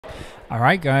All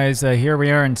right, guys, here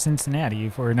we are in Cincinnati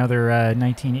for another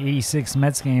 1986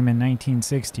 Mets game in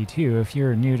 1962. If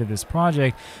you're new to this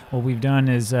project, what we've done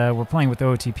is we're playing with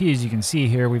OOTP. As you can see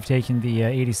here, we've taken the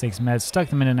 86 Mets, stuck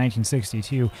them into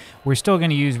 1962. We're still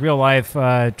going to use real-life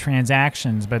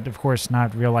transactions, but of course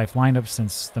not real-life lineups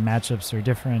since the matchups are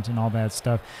different and all that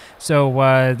stuff. So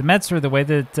the Mets are the way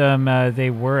that they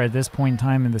were at this point in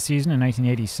time in the season in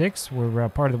 1986. We're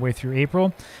part of the way through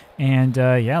April. And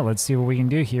yeah, let's see what we can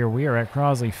do here. We are at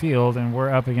Crosley Field, and we're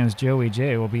up against Joey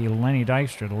J. It will be Lenny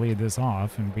Dykstra to lead this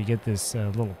off, and we get this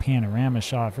little panorama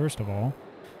shot first of all.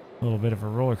 A little bit of a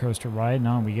roller coaster ride, and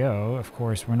on we go. Of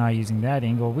course, we're not using that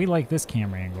angle. We like this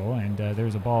camera angle, and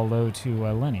there's a ball low to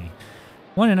Lenny.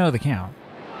 1-0 the count.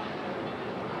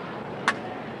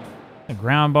 A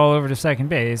ground ball over to second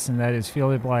base, and that is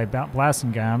fielded by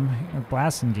Blasingame,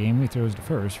 who throws to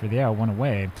first for the out, one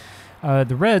away.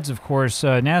 The Reds, of course,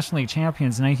 National League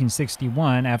champions in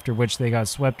 1961, after which they got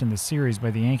swept in the series by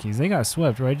the Yankees. They got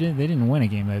swept, right? They didn't win a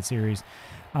game that series.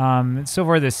 So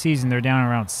far this season, they're down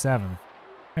around 7th.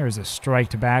 There's a strike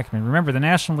to Backman. Remember, the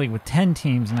National League with 10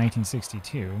 teams in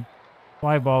 1962.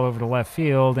 Fly ball over to left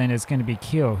field, and it's going to be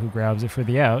Keogh who grabs it for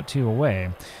the out, 2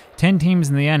 away. 10 teams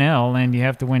in the NL, and you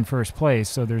have to win first place,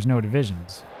 so there's no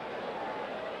divisions.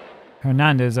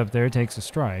 Hernandez up there takes a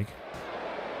strike.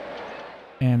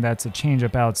 And that's a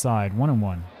changeup outside,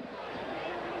 1-1.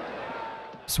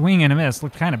 Swing and a miss.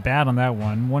 Looked kind of bad on that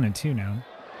one. 1-2 now.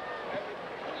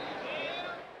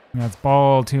 And that's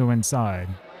ball 2 inside.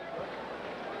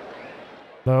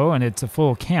 Low, and it's a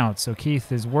full count, so Keith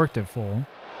has worked it full.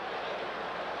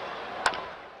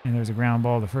 And there's a ground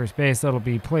ball to first base. That'll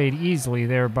be played easily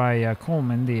there by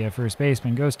Coleman, the first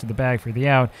baseman. Goes to the bag for the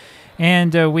out.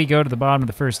 And we go to the bottom of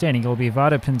the first inning. It'll be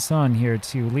Vada Pinson here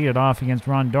to lead it off against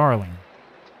Ron Darling.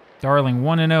 Darling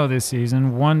 1-0 this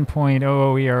season,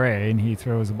 1.00 ERA, and he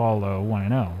throws the ball low,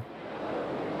 1-0.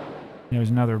 There's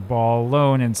another ball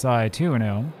low and inside,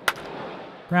 2-0.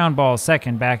 Ground ball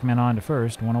second, Backman on to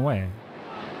first, 1 away.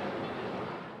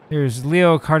 Here's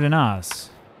Leo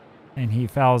Cardenas, and he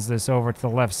fouls this over to the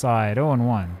left side,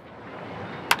 0-1.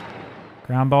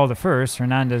 Ground ball to first.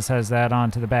 Hernandez has that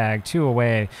onto the bag, 2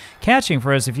 away. Catching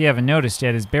for us, if you haven't noticed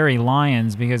yet, is Barry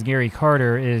Lyons, because Gary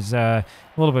Carter is a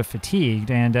little bit fatigued,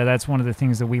 and that's one of the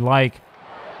things that we like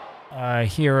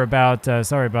here about,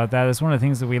 sorry about that, that's one of the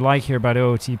things that we like here about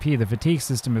OOTP. The fatigue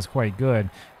system is quite good.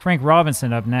 Frank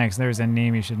Robinson up next. There's a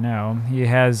name you should know. He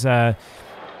has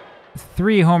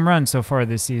 3 home runs so far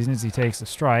this season as he takes a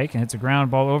strike, and it's a ground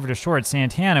ball over to short.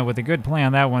 Santana with a good play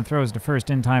on that one throws to first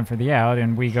in time for the out,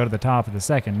 and we go to the top of the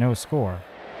second, no score.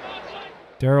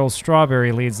 Darryl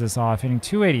Strawberry leads this off, hitting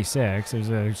 .286. There's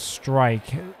a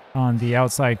strike on the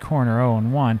outside corner,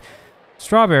 0-1.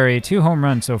 Strawberry, 2 home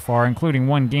runs so far, including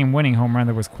 1 game-winning home run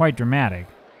that was quite dramatic.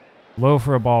 Low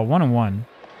for a ball, 1-1.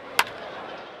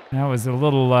 That was a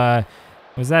little,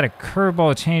 was that a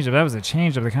curveball changeup? That was a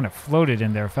changeup that kind of floated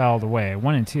in there, fouled away,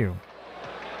 1-2. And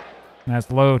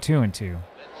that's low, 2-2.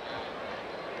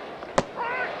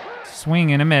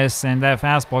 Swing and a miss, and that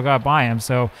fastball got by him,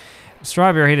 so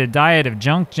Strawberry hit a diet of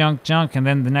junk, and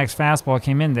then the next fastball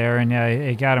came in there, and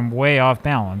it got him way off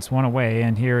balance. 1 away,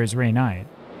 and here is Ray Knight.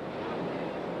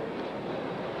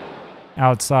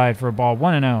 Outside for a ball,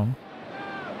 1-0.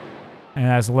 And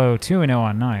that's low, 2-0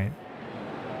 on Knight.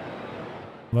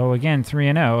 Low again,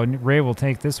 3-0, and Ray will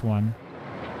take this one.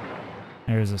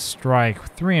 There's a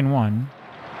strike, 3-1.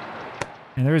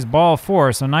 And there's ball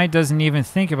 4, so Knight doesn't even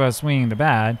think about swinging the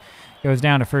bat. Goes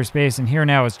down to first base, and here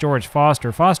now is George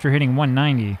Foster. Foster hitting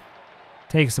 190.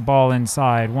 Takes the ball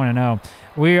inside, 1-0.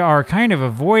 We are kind of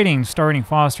avoiding starting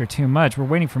Foster too much. We're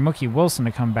waiting for Mookie Wilson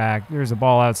to come back. There's a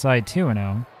ball outside,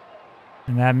 2-0.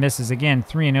 And that misses again,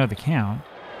 3-0 the count.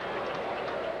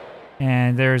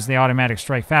 And there's the automatic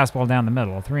strike fastball down the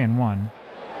middle, 3-1.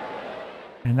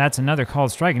 And that's another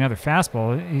called strike, another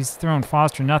fastball. He's thrown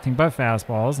Foster nothing but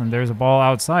fastballs, and there's a ball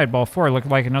outside. Ball 4 looked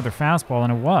like another fastball,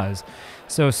 and it was.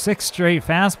 So 6 straight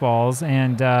fastballs,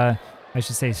 and I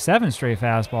should say 7 straight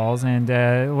fastballs, and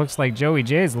it looks like Joey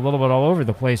J is a little bit all over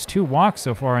the place. 2 walks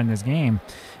so far in this game.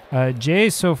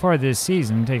 Jay so far this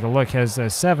season, take a look, has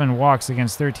 7 walks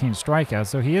against 13 strikeouts,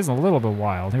 so he is a little bit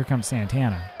wild. Here comes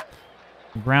Santana.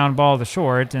 Ground ball to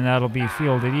short, and that'll be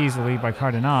fielded easily by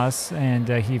Cardenas, and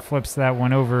he flips that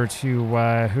one over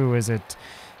to, who is it,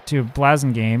 to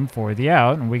Blasingame for the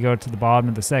out, and we go to the bottom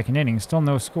of the second inning. Still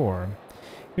no score.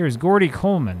 Here's Gordy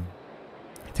Coleman.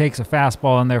 Takes a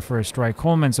fastball in there for a strike.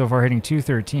 Coleman so far hitting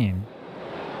 .213.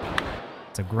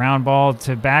 It's a ground ball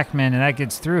to Backman, and that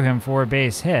gets through him for a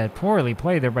base hit. Poorly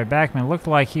played there by Backman. Looked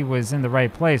like he was in the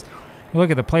right place. look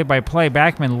at the play-by-play,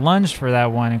 Backman lunged for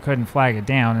that one and couldn't flag it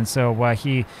down, and so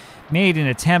he made an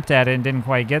attempt at it and didn't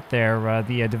quite get there.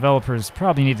 The developers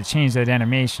probably need to change that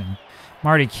animation.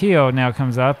 Marty Keogh now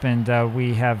comes up, and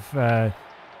we have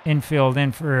infield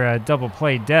in for double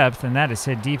play depth, and that is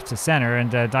hit deep to center,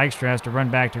 and Dykstra has to run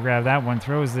back to grab that one,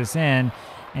 throws this in,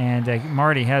 and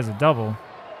Marty has a double,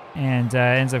 and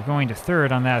ends up going to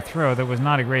third on that throw. That was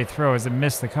not a great throw as it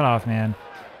missed the cutoff man.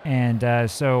 And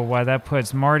so that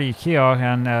puts Marty Keogh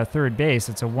on third base.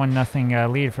 It's a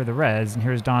 1-0 lead for the Reds. And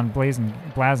here's Don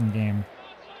Blasingame.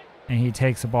 And he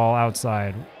takes the ball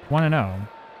outside. 1-0.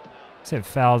 It's hit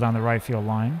foul down the right field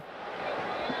line.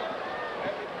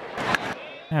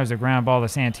 There's a ground ball to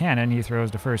Santana, and he throws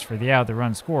to first for the out. The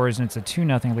run scores, and it's a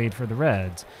 2-0 lead for the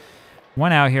Reds.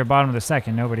 One out here, bottom of the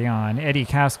second, nobody on. Eddie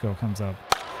Casco comes up.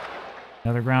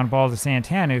 Another ground ball to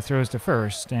Santana, who throws to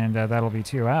first, and that'll be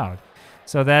 2 out.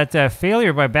 So that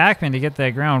failure by Backman to get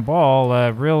that ground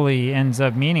ball really ends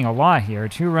up meaning a lot here.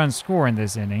 2-run score in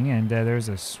this inning, and there's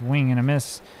a swing and a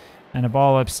miss and a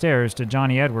ball upstairs to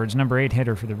Johnny Edwards, number 8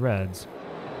 hitter for the Reds.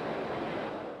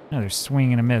 Another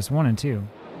swing and a miss, 1-2.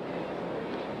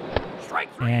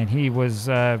 And he was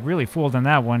really fooled on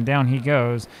that one. Down he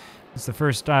goes. It's the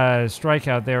first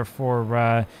strikeout there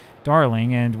for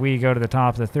Darling, and we go to the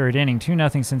top of the third inning.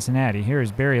 2-0 Cincinnati.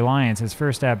 Here's Barry Lyons, his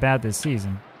first at-bat this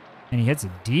season. And he hits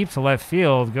it deep to left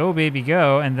field. Go, baby,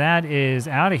 go. And that is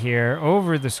out of here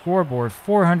over the scoreboard,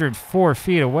 404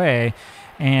 feet away.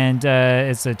 And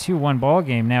it's a 2-1 ball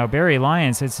game now. Barry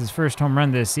Lyons hits his first home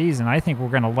run this season. I think we're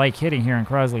going to like hitting here in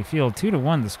Crosley Field.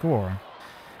 2-1 the score.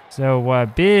 So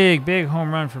big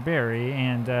home run for Barry.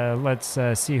 And let's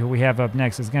see who we have up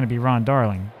next. It's going to be Ron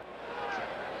Darling.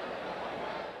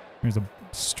 There's a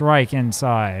strike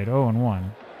inside. 0-1.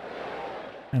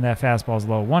 And that fastball's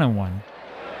low. 1-1.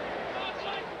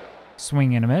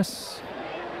 Swing and a miss.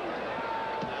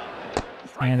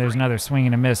 And there's another swing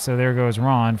and a miss, so there goes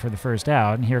Ron for the first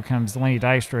out. And here comes Lenny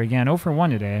Dykstra again, 0 for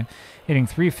 1 today, hitting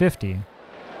 .350.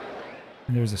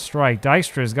 And there's a strike.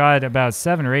 Dykstra's got about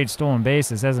 7 or 8 stolen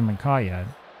bases, hasn't been caught yet.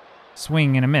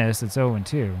 Swing and a miss, it's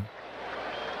 0-2.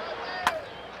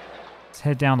 It's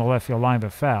hit down the left field line,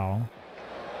 but foul.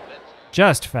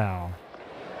 Just foul.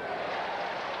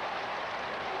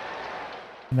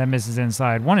 And that misses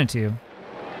inside, 1-2.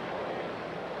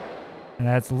 And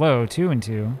that's low,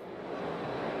 2-2.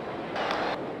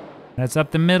 That's up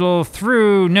the middle,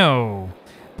 through, no.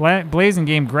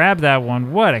 Blasingame grabbed that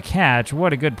one. What a catch,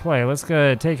 what a good play. Let's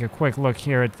go take a quick look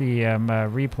here at the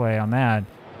replay on that.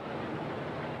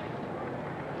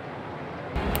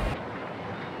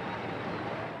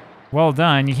 Well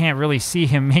done. You can't really see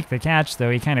him make the catch,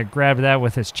 though. He kind of grabbed that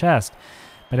with his chest.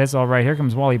 But it's all right. Here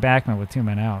comes Wally Backman with 2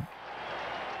 men out.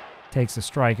 Takes a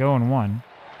strike, 0-1.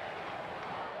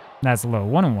 That's low,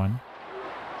 1-1.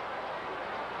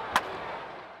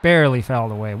 Barely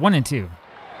fouled away, 1-2.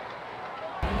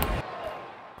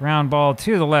 Ground ball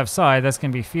to the left side. That's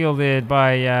going to be fielded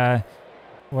by,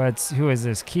 who is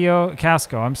this?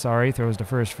 Casco, I'm sorry, throws to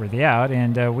first for the out.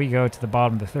 And we go to the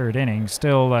bottom of the third inning.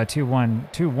 Still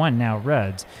 2-1 now,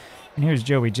 Reds. And here's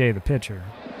Joey J, the pitcher.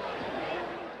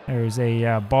 There's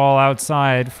a ball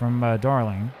outside from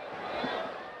Darling.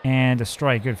 And a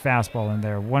strike, good fastball in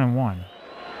there, 1-1.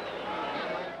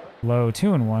 Low,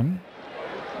 2-1.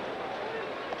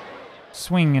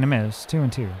 Swing and a miss,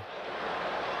 2-2.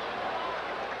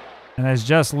 And that's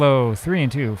just low,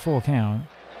 3-2, full count.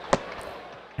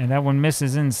 And that one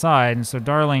misses inside, and so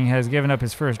Darling has given up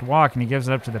his first walk, and he gives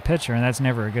it up to the pitcher, and that's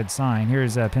never a good sign.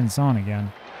 Here's Pinson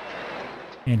again.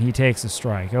 And he takes a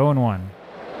strike, 0-1.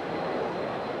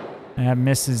 And that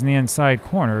misses in the inside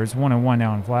corner. It's 1-1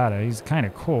 now in Vlada. He's kind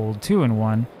of cold,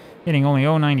 2-1. Hitting only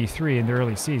 .093 in the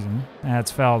early season. That's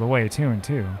fouled away,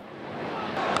 2-2.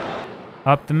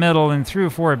 Up the middle and through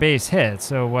for a base hit.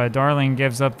 So Darling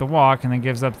gives up the walk and then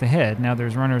gives up the hit. Now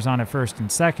there's runners on at first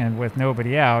and second with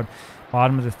nobody out.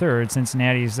 Bottom of the third,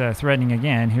 Cincinnati's threatening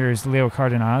again. Here's Leo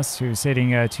Cardenas, who's hitting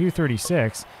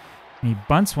 .236. And he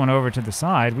bunts one over to the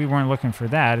side. We weren't looking for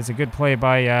that. It's a good play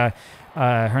by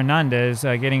Hernandez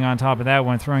getting on top of that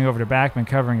one, throwing over to Backman,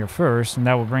 covering at first, and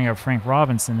that will bring up Frank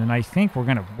Robinson, and I think we're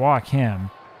going to walk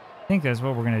him. I think that's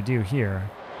what we're going to do here.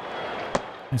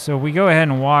 And so we go ahead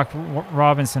and walk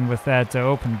Robinson with that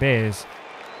open base,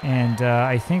 and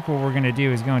I think what we're going to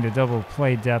do is go into double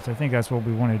play depth. I think that's what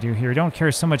we want to do here. Don't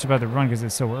care so much about the run because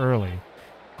it's so early.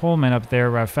 Coleman up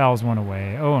there fouls one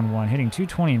away, 0-1, hitting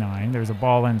 .229. There's a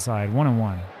ball inside,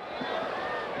 1-1.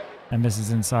 That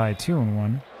misses inside,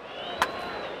 2-1.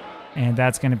 And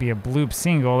that's going to be a bloop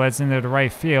single. That's into the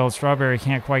right field. Strawberry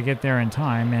can't quite get there in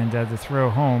time, and the throw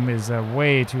home is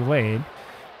way too late.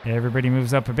 Everybody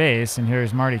moves up a base, and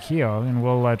here's Marty Keogh, and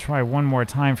we'll try one more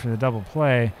time for the double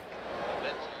play.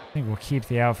 I think we'll keep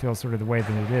the outfield sort of the way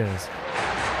that it is.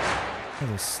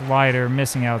 There's a slider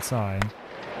missing outside.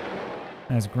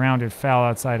 And it's grounded foul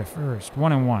outside of first.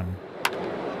 1-1.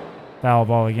 Foul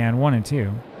ball again,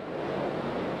 1-2.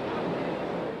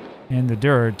 In the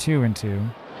dirt, 2-2.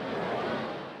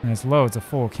 And it's low, it's a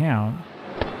full count.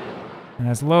 And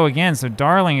that's low again, so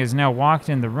Darling has now walked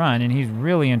in the run, and he's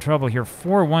really in trouble here.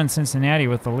 4-1 Cincinnati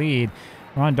with the lead.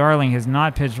 Ron Darling has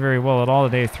not pitched very well at all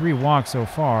today. 3 walks so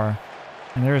far.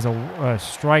 And there's a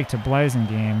strike to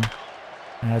Blasingame.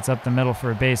 And that's up the middle for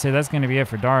a base hit. That's going to be it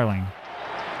for Darling.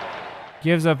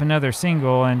 Gives up another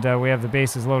single, and we have the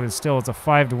bases loaded still. It's a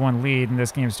 5-1 lead, and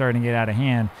this game's starting to get out of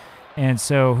hand. And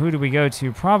so who do we go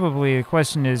to? Probably the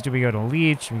question is, do we go to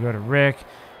Leach? Do we go to Rick?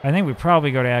 I think we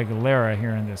probably go to Aguilera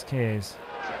here in this case.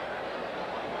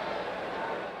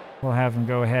 We'll have him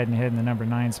go ahead and hit in the number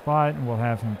 9 spot, and we'll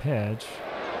have him pitch.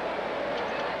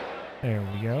 There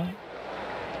we go.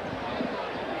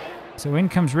 So in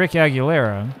comes Rick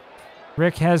Aguilera.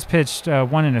 Rick has pitched 1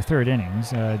 1/3 innings,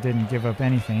 didn't give up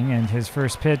anything, and his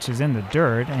first pitch is in the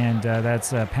dirt, and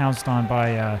that's pounced on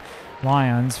by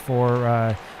Lions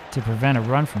for to prevent a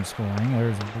run from scoring.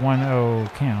 There's a 1-0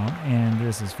 count, and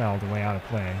this is fouled away out of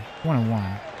play.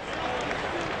 1-1.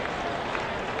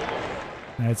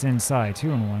 That's inside,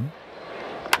 2-1.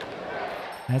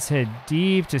 That's hit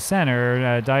deep to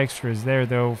center. Dykstra is there,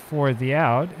 though, for the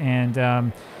out,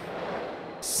 and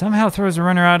somehow throws a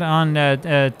runner out on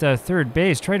at third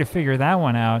base. Try to figure that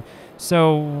one out.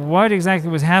 So what exactly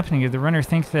was happening? Did the runner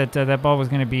think that that ball was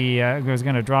going to be was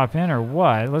going to drop in, or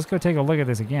what? Let's go take a look at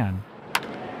this again.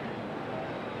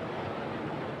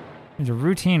 It's a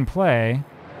routine play.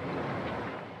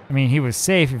 I mean, he was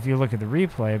safe if you look at the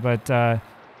replay, but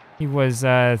he was.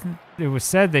 It was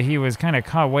said that he was kind of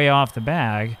caught way off the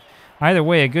bag. Either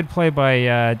way, a good play by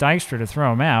Dykstra to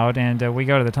throw him out, and we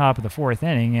go to the top of the 4th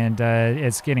inning, and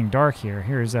it's getting dark here.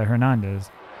 Here's Hernandez.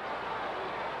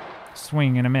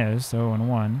 Swing and a miss,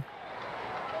 0-1.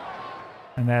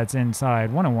 And that's inside,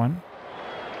 1-1.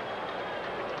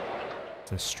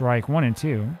 It's a strike,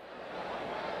 1-2.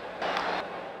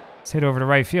 It's hit over to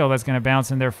right field. That's going to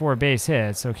bounce in there for a base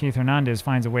hit. So Keith Hernandez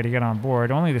finds a way to get on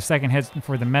board. Only the second hit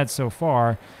for the Mets so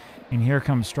far. And here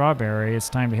comes Strawberry. It's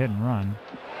time to hit and run.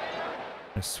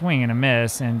 A swing and a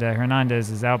miss, and Hernandez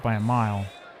is out by a mile.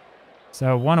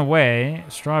 So 1 away.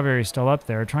 Strawberry's still up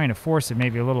there, trying to force it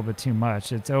maybe a little bit too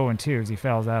much. It's 0-2 as he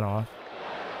fouls that off.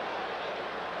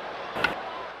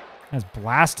 That's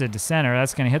blasted to center.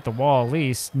 That's going to hit the wall at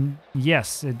least.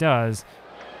 Yes, it does.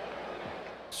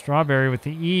 Strawberry with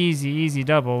the easy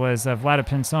double, as Vlad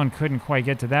Pinson couldn't quite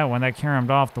get to that one. That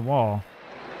caromed off the wall.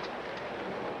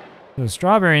 So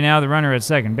Strawberry now the runner at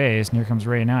second base, and here comes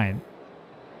Ray Knight.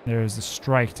 There's the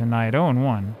strike to Knight,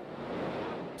 0-1.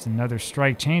 It's another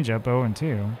strike changeup,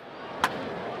 0-2.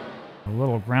 A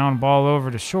little ground ball over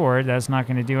to short. That's not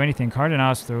going to do anything.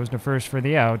 Cardenas throws to first for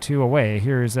the out, 2 away.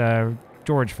 Here's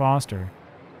George Foster.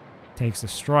 Takes the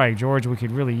strike. George, we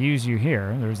could really use you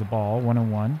here. There's the ball,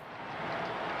 1-1.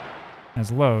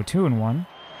 That's low, 2-1.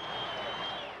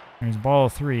 There's ball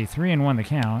 3, 3-1 the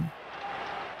count.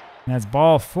 And that's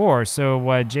ball 4.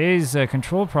 So Jay's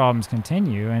control problems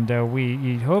continue, and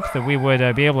we hope that we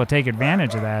would be able to take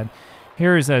advantage of that.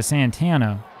 Here's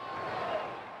Santana.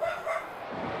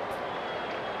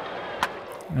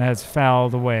 That's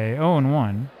fouled away,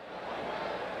 0-1.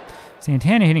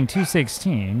 Santana hitting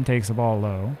 .216, takes the ball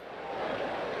low.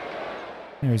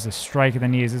 There's a strike at the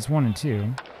knees, it's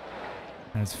 1-2.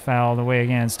 That's fouled away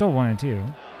again, still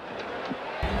 1-2.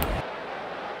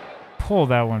 Pull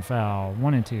that one foul,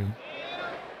 1-2.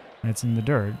 That's in the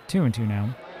dirt, 2-2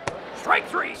 now. Strike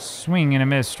 3. Swing and a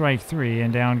miss, strike 3,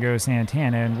 and down goes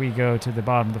Santana, and we go to the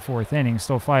bottom of the 4th inning.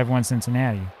 Still 5-1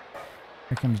 Cincinnati.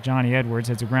 Here comes Johnny Edwards,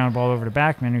 hits a ground ball over to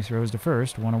Backman, who throws to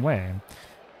first, 1 away.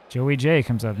 Joey J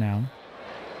comes up now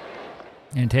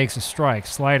and takes a strike,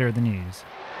 slider at the knees.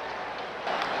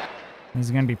 This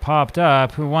is going to be popped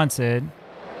up. Who wants it?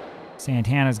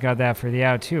 Santana's got that for the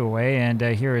out, 2 away, and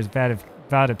here is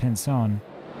Vada Pinson.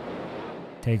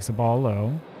 Takes the ball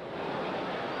low.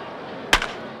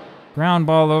 Ground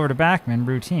ball over to Backman,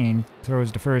 routine.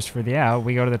 Throws to first for the out.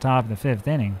 We go to the top of the 5th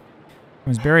inning. It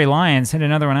was Barry Lyons. Hit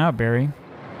another one out, Barry.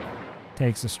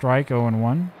 Takes a strike,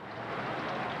 0-1.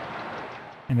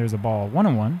 And there's a ball,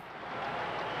 1-1.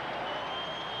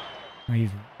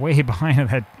 He's way behind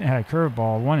that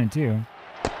curveball, 1-2.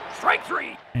 Strike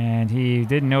 3. And he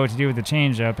didn't know what to do with the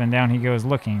changeup, and down he goes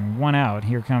looking. 1 out.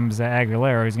 Here comes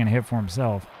Aguilera, who's going to hit for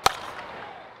himself.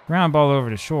 Ground ball over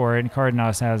to short, and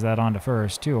Cardenas has that on to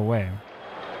first, 2 away.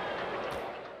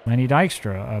 Lenny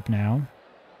Dykstra up now.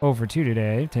 0 for 2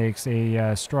 today. Takes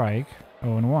a strike.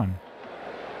 0-1.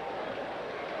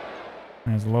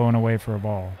 And is low and away for a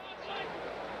ball.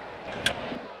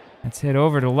 That's hit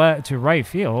over to right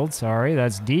field. Sorry,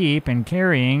 that's deep and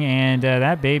carrying, and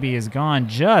that baby is gone,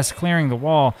 just clearing the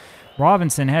wall.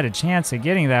 Robinson had a chance at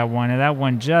getting that one, and that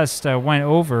one just went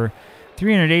over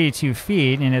 382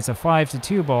 feet, and it's a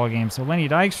 5-2 ball game. So Lenny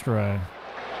Dykstra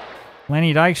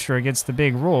gets the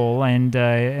big roll and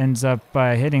ends up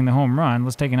hitting the home run.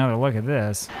 Let's take another look at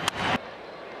this.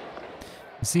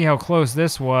 See how close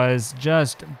this was,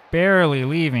 just barely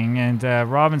leaving, and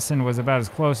Robinson was about as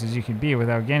close as you could be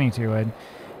without getting to it.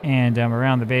 And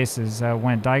around the bases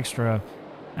went Dykstra,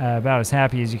 about as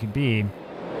happy as you could be.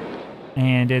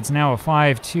 And it's now a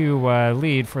 5-2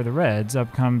 lead for the Reds.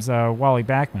 Up comes Wally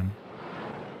Backman.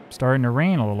 Starting to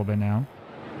rain a little bit now.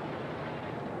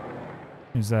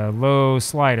 There's a low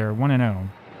slider, 1-0.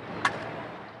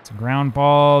 It's a ground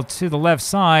ball to the left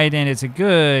side, and it's a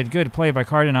good play by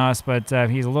Cardenas, but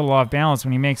he's a little off balance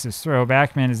when he makes his throw.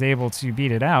 Backman is able to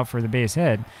beat it out for the base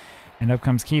hit. And up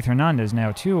comes Keith Hernandez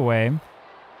now, 2 away.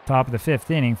 Top of the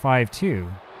 5th inning, 5-2.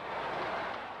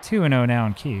 2-0 now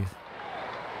in Keith.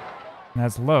 And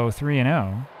that's low,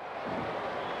 3-0.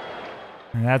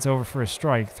 And that's over for a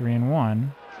strike,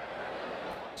 3-1.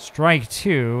 Strike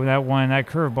 2, that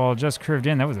curveball just curved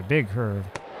in. That was a big curve.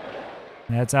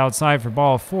 That's outside for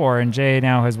ball 4, and Jay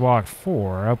now has walked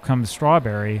 4. Up comes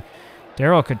Strawberry.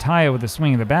 Daryl Kataya with a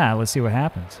swing of the bat. Let's see what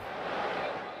happens.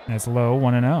 That's low,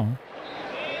 1-0.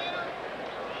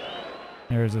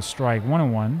 There's a strike,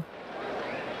 1-1.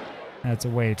 That's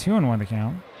away, 2-1 the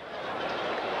count.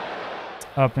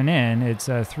 Up and in. It's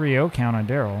a 3-0 count on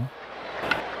Daryl.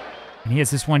 And he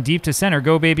hits this one deep to center.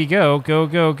 Go, baby, go. Go,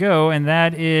 go, go. And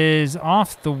that is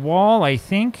off the wall, I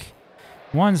think.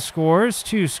 1 scores,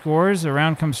 2 scores.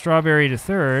 Around comes Strawberry to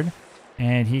third.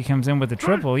 And he comes in with a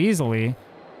triple easily.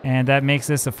 And that makes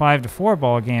this a 5-4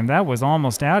 ball game. That was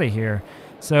almost out of here.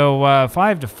 So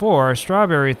 5-4.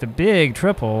 Strawberry with the big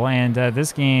triple. And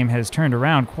this game has turned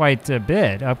around quite a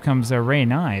bit. Up comes Ray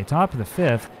Nye, top of the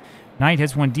 5th. Knight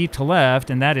hits one deep to left,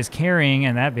 and that is carrying,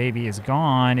 and that baby is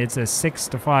gone. It's a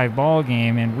 6-5 ball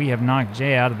game, and we have knocked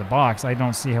Jay out of the box. I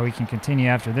don't see how he can continue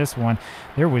after this one.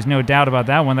 There was no doubt about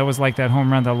that one. That was like that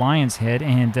home run the Lions hit,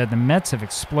 and the Mets have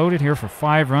exploded here for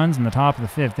 5 runs in the top of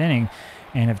the 5th inning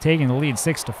and have taken the lead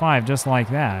 6-5 just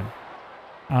like that.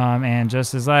 And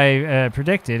just as I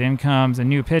predicted, in comes a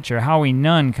new pitcher. Howie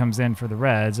Nunn comes in for the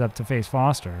Reds up to face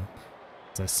Foster.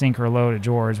 It's a sinker low to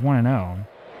George, 1-0.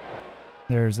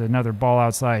 There's another ball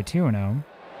outside, 2-0.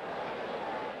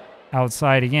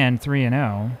 Outside again,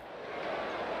 3-0.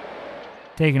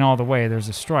 Taken all the way, there's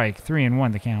a strike,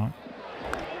 3-1 the count.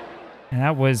 And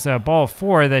that was ball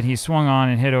 4 that he swung on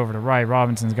and hit over to right.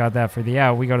 Robinson's got that for the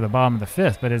out. We go to the bottom of the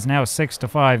 5th, but it's now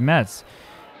 6-5 Mets.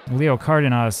 Leo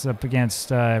Cardenas up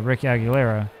against Rick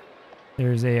Aguilera.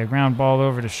 There's a ground ball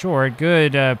over to short.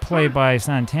 Good play by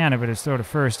Santana, but his throw to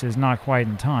first is not quite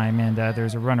in time, and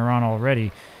there's a runner on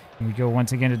already. We go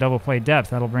once again to double play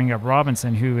depth. That'll bring up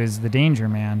Robinson, who is the danger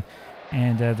man.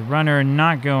 And the runner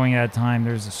not going that time.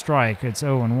 There's a strike. It's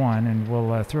 0-1, and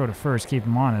we'll throw to first, keep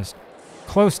him honest.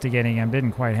 Close to getting him,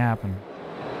 didn't quite happen.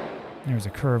 There's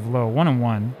a curve low,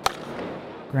 1-1.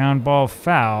 Ground ball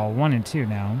foul, 1-2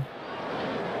 now.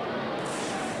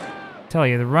 Tell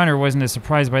you, the runner wasn't as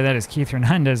surprised by that as Keith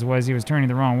Hernandez was. He was turning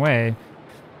the wrong way.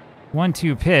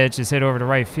 1-2 pitch is hit over to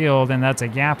right field, and that's a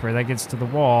gapper. That gets to the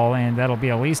wall, and that'll be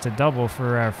at least a double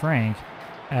for Frank.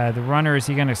 The runner, is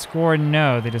he going to score?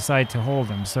 No, they decide to hold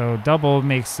him. So double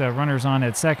makes runners on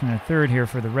at second and third here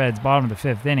for the Reds. Bottom of the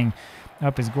 5th inning.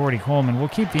 Up is Gordy Coleman. We'll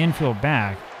keep the infield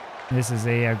back. This is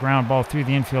a ground ball through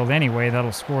the infield anyway.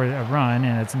 That'll score a run,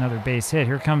 and it's another base hit.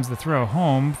 Here comes the throw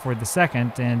home for the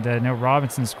second, and no,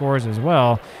 Robinson scores as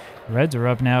well. The Reds are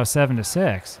up now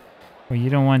 7-6. Well, you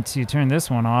don't want to turn this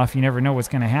one off. You never know what's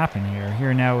going to happen here.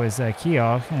 Here now is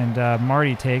Keogh, and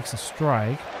Marty takes a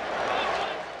strike.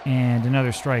 And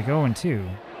another strike, 0-2.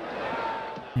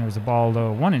 There's a ball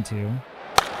low, 1-2.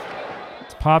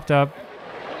 It's popped up,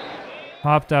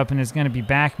 and it's going to be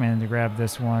Backman to grab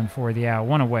this one for the out.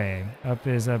 1 away. Up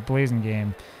is Blazing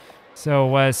Game. So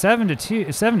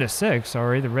 7-6,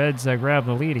 sorry. The Reds grab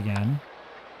the lead again.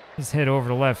 This hit over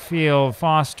to left field.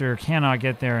 Foster cannot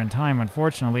get there in time,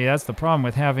 unfortunately. That's the problem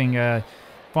with having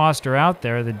Foster out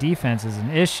there. The defense is an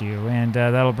issue, and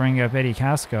that'll bring up Eddie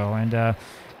Casco. And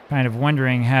kind of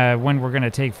wondering when we're going to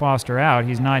take Foster out.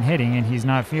 He's not hitting, and he's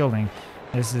not fielding.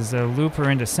 This is a looper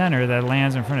into center that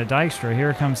lands in front of Dykstra.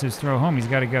 Here comes his throw home. He's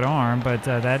got a good arm, but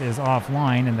that is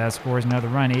offline, and that scores another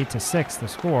run. 8-6 the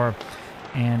score.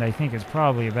 And I think it's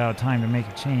probably about time to make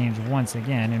a change once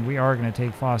again. And we are going to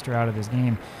take Foster out of this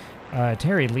game.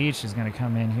 Terry Leach is going to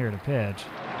come in here to pitch.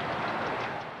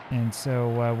 And so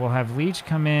we'll have Leach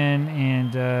come in,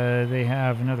 and they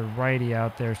have another righty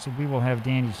out there. So we will have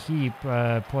Danny Heap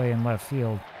play in left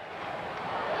field.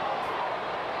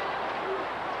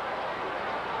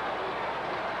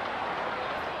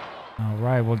 All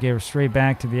right, we'll get straight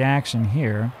back to the action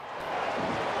here.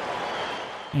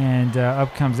 And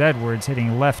up comes Edwards,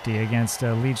 hitting lefty against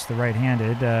Leach, the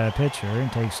right-handed pitcher,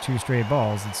 and takes 2 straight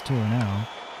balls. It's 2-0.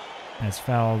 That's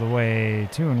fouled away,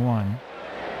 2-1.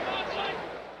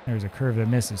 There's a curve that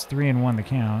misses, 3-1 the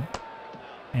count.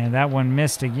 And that one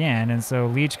missed again, and so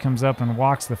Leach comes up and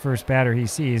walks the first batter he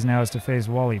sees. Now is to face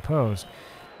Wally Post.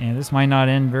 And this might not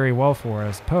end very well for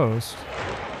us. Post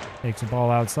takes a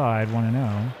ball outside,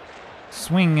 1-0.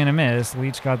 Swing and a miss.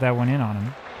 Leach got that one in on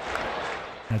him.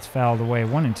 That's fouled away,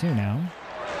 1-2 now.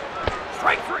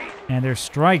 Strike 3. And there's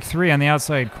strike 3 on the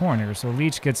outside corner, so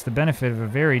Leach gets the benefit of a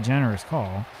very generous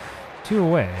call. 2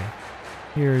 away.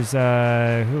 Here's,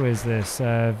 who is this?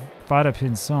 Vada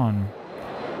Pinson.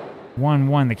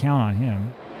 1-1 the count on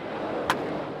him.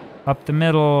 Up the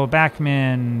middle,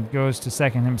 Backman goes to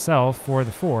second himself for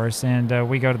the force, and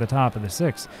we go to the top of the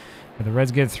 6th. The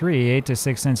Reds get 3,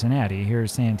 8-6 Cincinnati.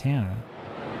 Here's Santana.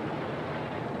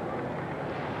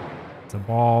 It's a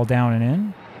ball down and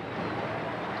in.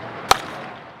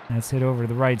 That's hit over to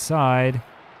the right side.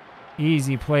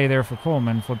 Easy play there for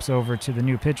Coleman. Flips over to the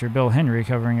new pitcher, Bill Henry,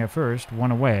 covering at first.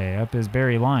 1 away. Up is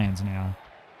Barry Lyons now.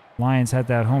 Lyons had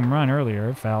that home run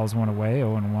earlier. Fouls 1 away,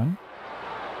 0-1.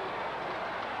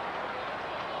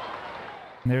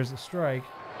 And there's a strike.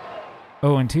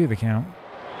 0-2 the count.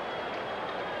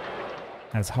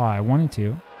 That's high,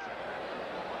 1-2.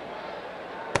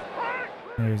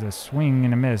 There's a swing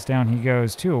and a miss. Down he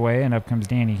goes, 2 away, and up comes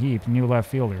Danny Heap, new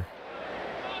left fielder.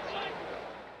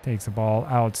 Takes the ball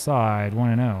outside,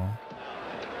 1-0.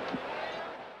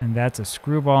 And that's a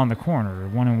screwball in the corner,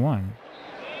 1-1.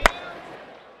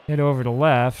 Hit over to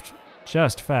left,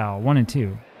 just foul,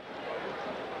 1-2.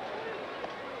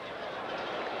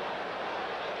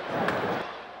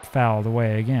 Fouled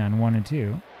away again,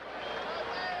 1-2.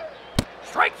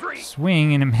 Strike 3.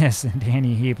 Swing and a miss, and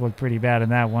Danny Heap looked pretty bad in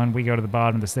that one. We go to the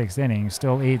bottom of the 6th inning.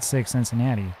 Still 8-6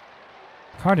 Cincinnati.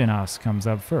 Cardenas comes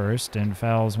up first and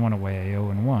fouls 1 away,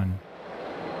 0-1.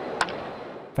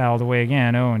 Fouled away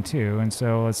again, 0-2, and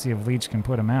so let's see if Leach can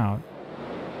put him out.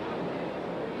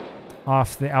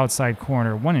 Off the outside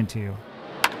corner, 1-2.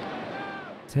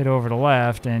 It's hit over to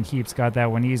left, and Heap's got that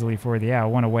one easily for the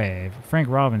out, 1 away. Frank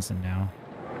Robinson now.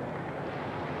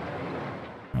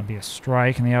 That'll be a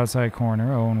strike in the outside corner,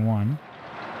 0-1.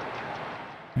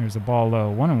 There's a ball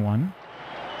low, 1-1.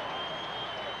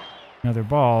 Another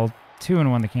ball,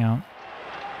 2-1 the count.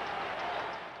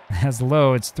 As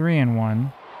low, it's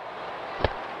 3-1.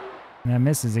 And that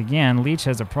misses again. Leach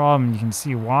has a problem. You can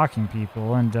see walking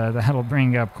people, and that'll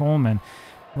bring up Coleman.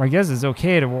 Or I guess it's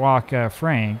okay to walk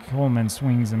Frank. Coleman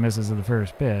swings and misses at the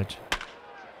first pitch.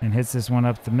 And hits this one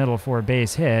up the middle for a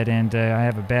base hit, and I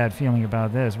have a bad feeling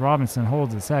about this. Robinson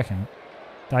holds the second.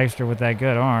 Dykstra with that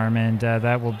good arm, and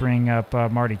that will bring up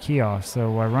Marty Keough. So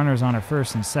runners on at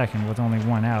first and second with only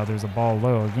 1 out. There's a ball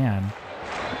low again.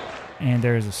 And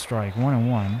there's a strike,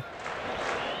 1-1.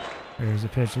 There's a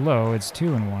pitch low, it's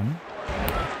 2-1.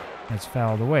 That's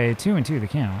fouled away, 2-2 the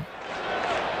count.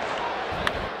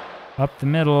 Up the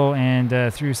middle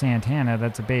and through Santana,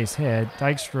 that's a base hit.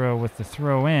 Dykstra with the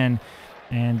throw in.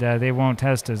 And they won't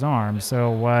test his arm.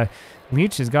 So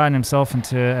Leach has gotten himself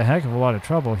into a heck of a lot of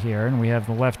trouble here. And we have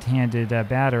the left-handed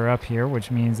batter up here,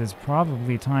 which means it's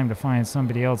probably time to find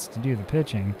somebody else to do the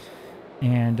pitching.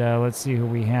 And let's see who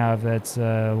we have that's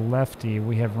lefty.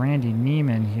 We have Randy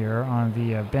Neiman here on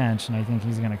the bench, and I think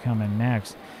he's going to come in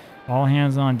next. All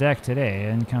hands on deck today.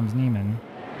 In comes Neiman.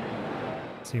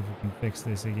 Let's see if we can fix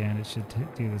this again. It should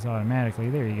do this automatically.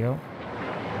 There you go.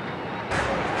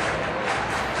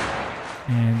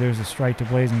 And there's a strike to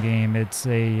Blasingame. It's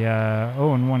a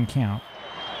 0-1 count.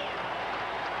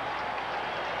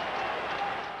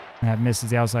 That misses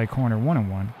the outside corner,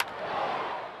 1-1.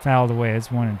 Fouled away, it's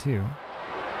 1-2.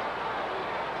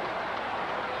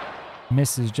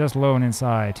 Misses just low and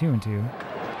inside, 2-2.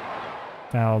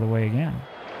 Fouled away again.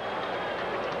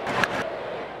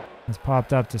 It's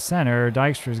popped up to center.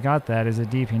 Dykstra's got that. Is it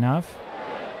deep enough?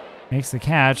 Makes the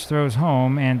catch, throws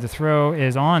home, and the throw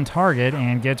is on target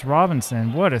and gets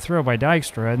Robinson. What a throw by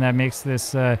Dykstra, and that makes this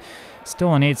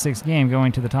still an 8-6 game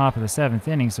going to the top of the 7th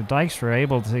inning. So Dykstra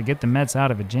able to get the Mets out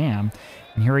of a jam.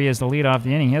 And here he is to lead off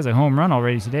the inning. He has a home run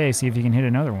already today. See if he can hit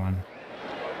another one.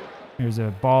 There's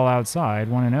a ball outside,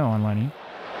 1-0 on Lenny.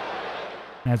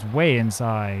 That's way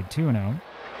inside, 2-0.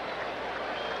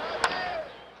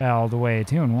 Fouled away,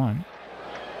 2-1.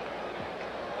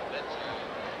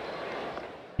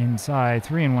 Inside,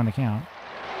 3-1 the count.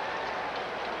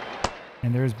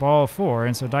 And there's ball 4,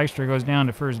 and so Dykstra goes down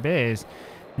to first base.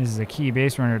 This is a key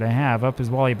base runner to have. Up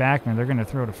is Wally Backman. They're going to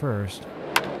throw to first.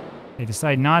 They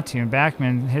decide not to, and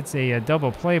Backman hits a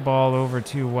double play ball over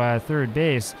to third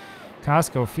base.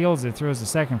 Costco fields it, throws the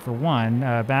second for 1.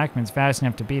 Backman's fast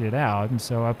enough to beat it out, and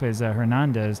so up is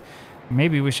Hernandez.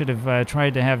 Maybe we should have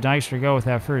tried to have Dykstra go with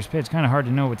that first pitch. Kind of hard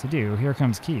to know what to do. Here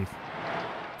comes Keith.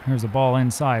 Here's a ball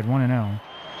inside, 1-0.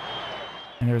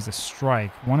 And there's a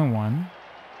strike, 1-1.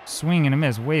 Swing and a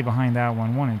miss way behind that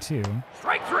one, 1-2.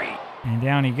 Strike 3. And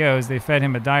down he goes. They fed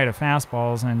him a diet of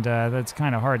fastballs, and that's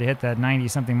kind of hard to hit that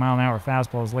 90-something mile-an-hour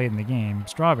fastballs late in the game.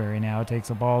 Strawberry now takes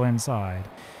a ball inside.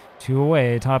 2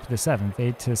 away, top of the 7th,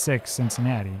 8-6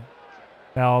 Cincinnati.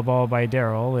 Foul ball by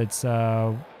Darrell. It's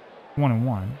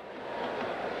 1-1.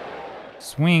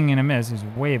 Swing and a miss is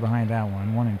way behind that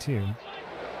one, 1-2.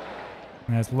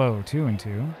 And that's low,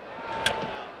 2-2.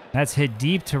 That's hit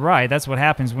deep to right. That's what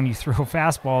happens when you throw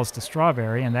fastballs to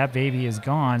Strawberry, and that baby is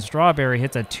gone. Strawberry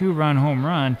hits a 2-run home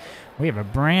run. We have a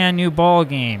brand new ball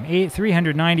game.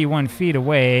 391 feet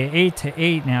away,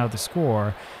 8-8 now the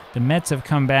score. The Mets have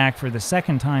come back for the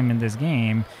second time in this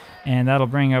game, and that'll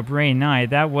bring up Ray Knight.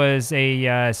 That was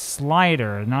a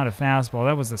slider, not a fastball.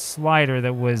 That was a slider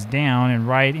that was down and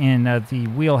right in the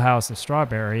wheelhouse of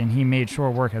Strawberry, and he made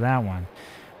short work of that one.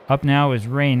 Up now is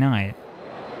Ray Knight.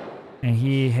 And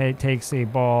he takes a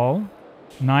ball.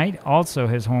 Knight also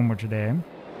his homer today. And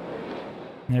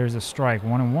there's a strike,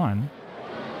 1-1.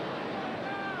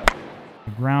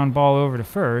 A ground ball over to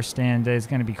first, and it's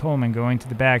going to be Coleman going to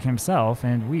the bag himself,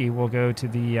 and we will go to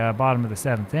the bottom of the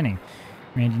 7th inning.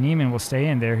 Randy Neiman will stay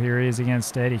in there. Here he is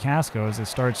against Eddie Casco as it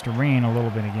starts to rain a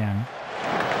little bit again.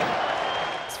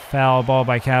 It's foul ball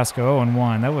by Casco,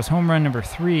 0-1. That was home run number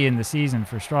 3 in the season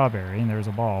for Strawberry, and there's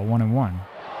a ball, 1-1.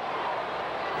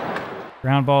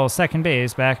 Ground ball, second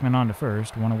base, Backman on to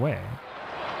first, 1 away.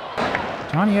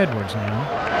 Johnny Edwards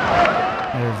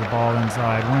now. There's the ball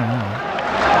inside,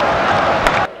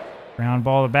 1-0. Ground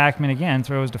ball to Backman again,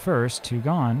 throws to first, 2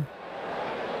 gone.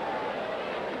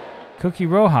 Cookie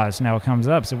Rojas now comes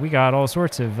up, so we got all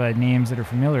sorts of names that are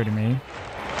familiar to me.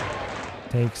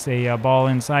 Takes a ball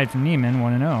inside from Neiman,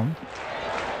 1-0.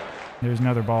 There's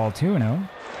another ball, 2-0.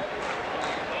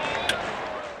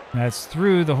 That's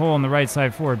through the hole in the right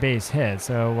side for a base hit.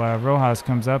 So Rojas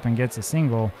comes up and gets a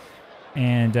single,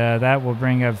 and that will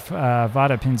bring up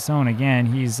Vada Pinzon again.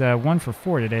 He's 1 for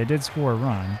 4 today. Did score a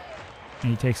run,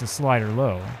 and he takes a slider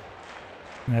low.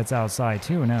 And that's outside,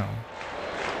 2-0.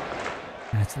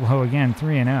 That's low again,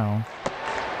 3-0.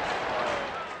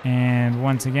 And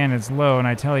once again, it's low, and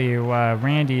I tell you,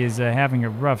 Randy is having a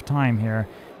rough time here.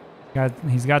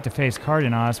 He's got to face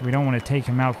Cardenas. We don't want to take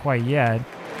him out quite yet.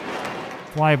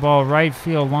 Fly ball right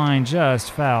field line,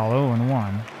 just foul,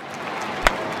 0-1.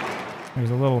 There's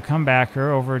a little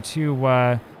comebacker over to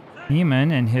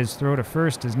Neiman, and his throw to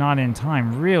first is not in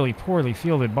time. Really poorly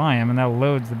fielded by him, and that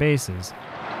loads the bases.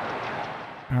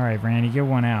 All right, Randy, get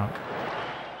one out.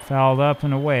 Fouled up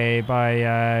and away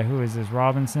by, who is this,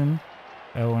 Robinson?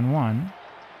 0-1.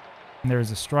 And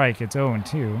there's a strike, it's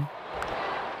 0-2.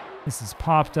 This is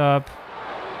popped up.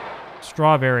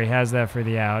 Strawberry has that for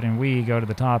the out, and we go to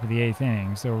the top of the 8th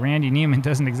inning. So Randy Neiman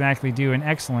doesn't exactly do an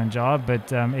excellent job,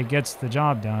 but it gets the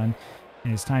job done,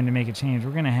 and it's time to make a change.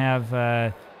 We're going to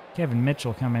have Kevin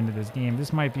Mitchell come into this game.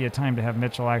 This might be a time to have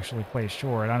Mitchell actually play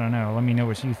short. I don't know. Let me know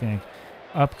what you think.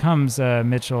 Up comes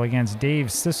Mitchell against Dave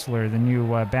Sisler, the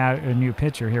new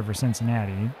pitcher here for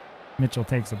Cincinnati. Mitchell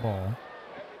takes the ball.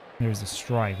 There's a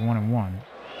strike, 1-1.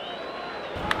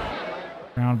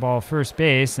 Ground ball first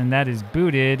base, and that is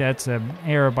booted. That's an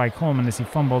error by Coleman as he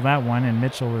fumbled that one, and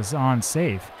Mitchell is on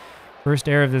safe. First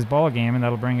error of this ball game, and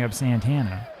that'll bring up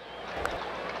Santana.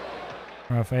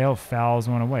 Rafael fouls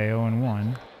one away,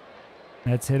 0-1.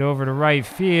 That's hit over to right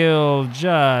field,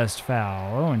 just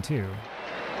foul, 0-2.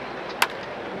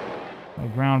 A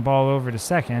ground ball over to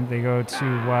second. They go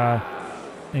to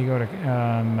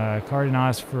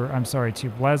Cardenas for, to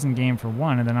Blasingame for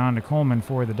 1, and then on to Coleman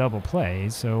for the double play.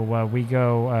 So we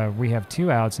have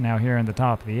 2 outs now here in the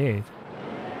top of the 8th.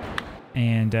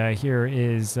 And here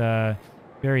is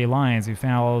Barry Lyons, who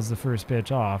fouls the first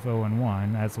pitch off,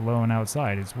 0-1. That's low and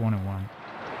outside. It's 1-1.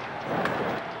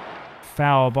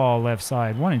 Foul ball left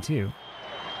side, 1-2.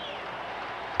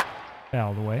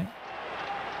 Fouled away.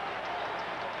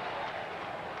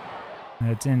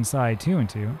 That's inside,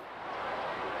 2-2.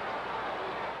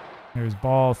 There's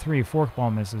ball 3,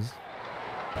 forkball misses.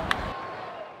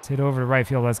 It's hit over to right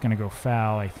field. That's going to go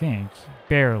foul, I think.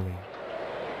 Barely.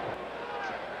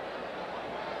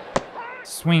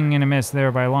 Swing and a miss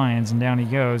there by Lyons, and down he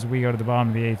goes. We go to the bottom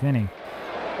of the 8th inning.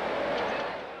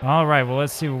 All right, well,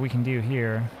 let's see what we can do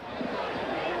here.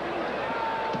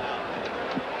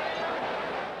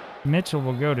 Mitchell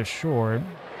will go to short.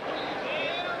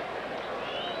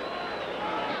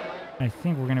 I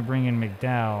think we're going to bring in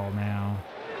McDowell now.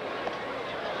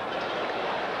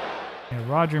 Yeah,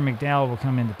 Roger McDowell will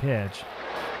come into pitch.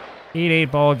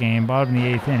 8-8 ball game, bottom of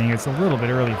the 8th inning. It's a little bit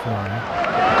early for him.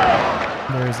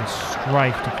 There is a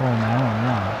strike to Coleman,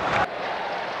 0-1.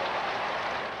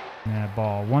 And that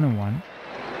ball, 1-1.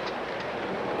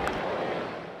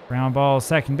 Ground ball,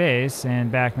 second base,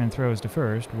 and Backman throws to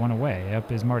first. 1 away.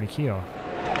 Up is Marty Keogh.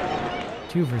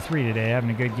 2 for 3 today, having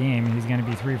a good game, and he's going to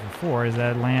be 3 for 4 as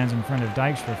that lands in front of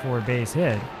Dykstra for a base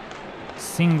hit.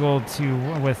 Single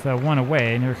with 1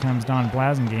 away, and here comes Don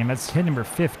Blasingame. That's hit number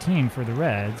 15 for the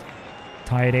Reds.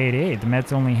 Tied 8-8. The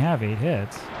Mets only have 8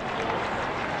 hits.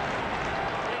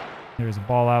 There's a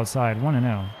ball outside,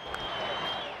 1-0.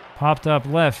 Popped up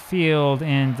left field,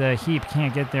 and Heap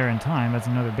can't get there in time. That's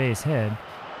another base hit.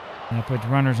 That puts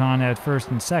runners on at first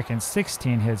and second.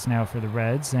 16 hits now for the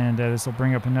Reds, and this will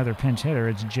bring up another pinch hitter.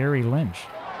 It's Jerry Lynch.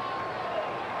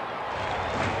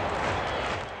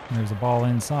 There's a ball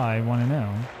inside,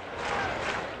 1-0.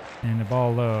 And the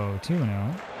ball low,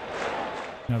 2-0.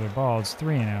 Another ball, it's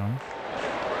 3-0.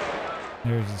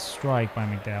 There's a strike by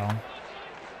McDowell.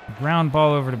 The ground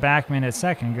ball over to Backman at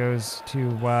second goes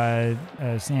to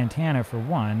Santana for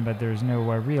 1, but there's no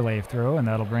relay throw, and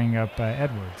that'll bring up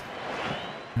Edwards.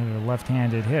 Another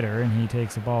left-handed hitter, and he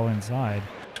takes the ball inside.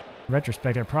 In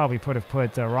retrospect, I probably would have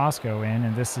put Roscoe in,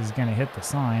 and this is going to hit the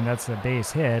sign. That's a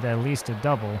base hit, at least a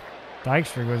double.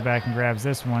 Dykstra goes back and grabs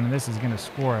this one, and this is going to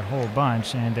score a whole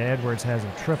bunch, and Edwards has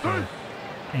a triple.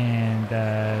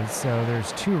 And so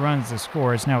there's 2 runs to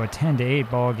score. It's now a 10-8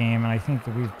 ball game, and I think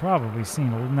that we've probably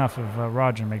seen enough of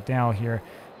Roger McDowell here.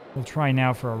 We'll try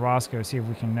now for a Roscoe, see if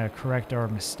we can correct our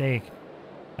mistake.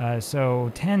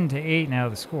 So 10-8 now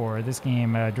the score. This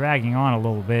game dragging on a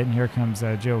little bit, and here comes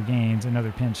Joe Gaines,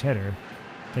 another pinch hitter.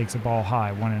 Takes a ball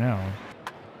high, 1-0.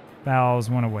 Fouls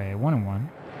 1 away, 1-1.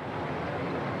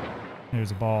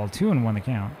 There's a ball, 2-1 the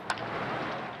count.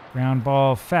 Ground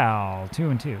ball, foul,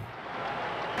 2-2.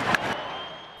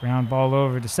 Ground ball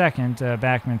over to second.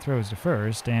 Backman throws to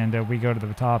first, and we go to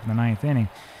the top of the 9th inning.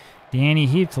 Danny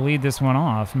Heap to lead this one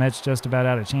off. Mets just about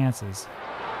out of chances.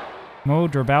 Mo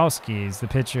Drabowski is the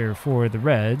pitcher for the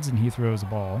Reds, and he throws a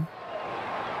ball.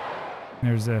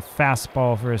 There's a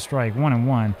fastball for a strike,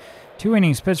 1-1. 2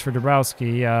 innings pitched for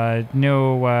Drabowski,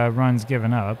 no runs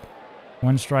given up.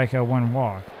 1 strikeout, 1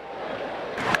 walk.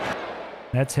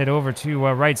 That's hit over to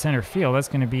right center field. That's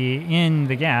going to be in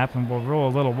the gap, and we'll roll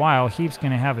a little while. Heap's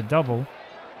going to have a double,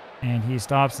 and he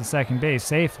stops the second base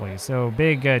safely. So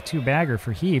big 2-bagger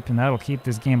for Heap, and that'll keep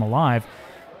this game alive.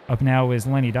 Up now is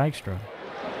Lenny Dykstra.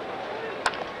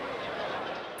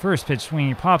 First pitch swing,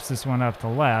 he pops this one up to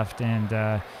left,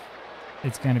 and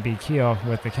it's going to be Keogh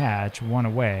with the catch, 1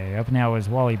 away. Up now is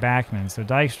Wally Backman. So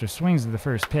Dykstra swings at the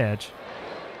first pitch.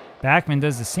 Backman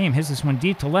does the same, hits this one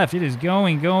deep to left. It is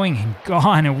going, and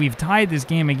gone, and we've tied this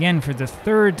game again for the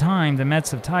 3rd time. The Mets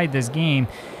have tied this game.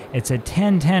 It's a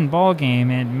 10-10 ball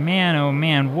game, and man, oh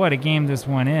man, what a game this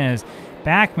one is.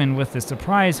 Backman with the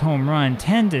surprise home run,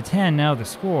 10-10 now the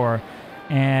score.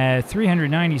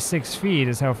 396 feet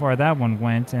is how far that one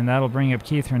went, and that'll bring up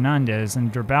Keith Hernandez.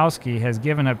 And Drabowski has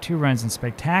given up 2 runs in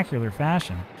spectacular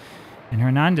fashion. And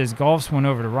Hernandez golfs one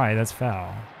over to right. That's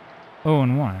foul.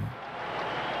 0-1.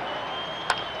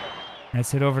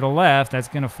 That's hit over to left. That's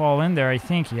going to fall in there, I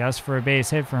think. Yes, for a base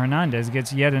hit for Hernandez.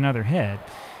 Gets yet another hit.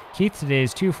 Keith today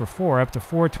is 2 for 4, up to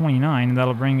 429, and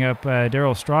that'll bring up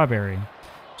Darryl Strawberry.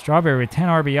 Strawberry with 10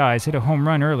 RBIs, hit a home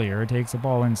run earlier, takes the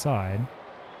ball inside.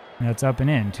 And that's up and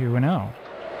in, 2-0.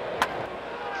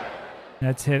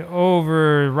 That's hit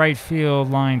over right field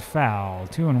line foul,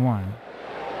 2-1.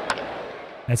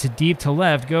 That's hit deep to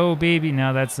left, go baby.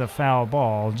 Now that's a foul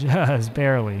ball, just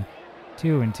barely,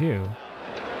 2-2.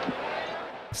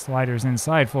 Sliders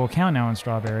inside, full count now on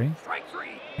Strawberry. Strike 3.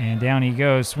 And down he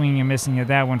goes, swinging and missing at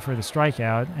that one for the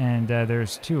strikeout. And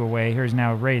there's 2 away. Here's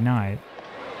now Ray Knight.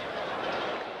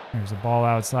 There's a ball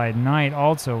outside. Knight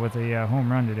also with a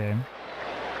home run today.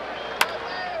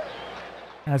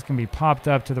 That's going to be popped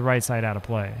up to the right side out of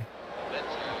play.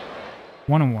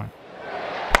 1-1.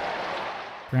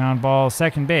 Ground ball,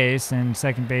 second base, and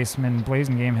second baseman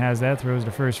Blasingame has that, throws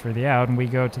to first for the out, and we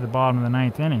go to the bottom of the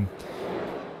 9th inning.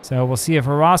 So we'll see if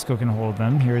Orozco can hold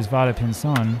them. Here's Vada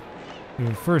Pinson,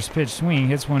 The first pitch swing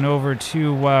hits one over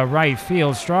to right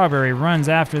field. Strawberry runs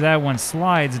after that one,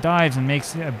 slides, dives, and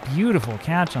makes a beautiful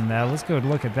catch on that. Let's go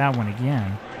look at that one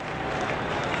again.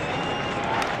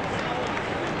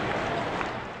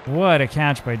 What a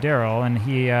catch by Darryl, and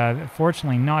he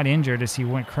fortunately not injured as he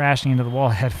went crashing into the wall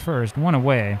head first. One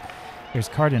away. There's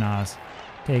Cardenas.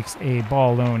 Takes a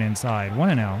ball lone inside.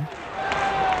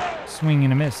 1-0. Swing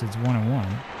and a miss. It's 1-1.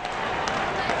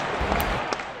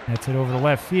 That's it over the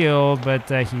left field, but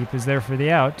Heap is there for the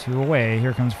out. 2 away.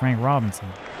 Here comes Frank Robinson.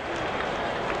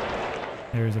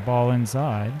 There's a ball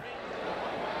inside.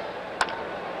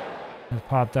 It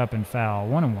popped up and foul.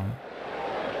 1-1.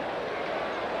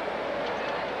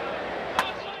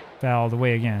 Fouled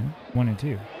away again.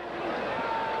 1-2.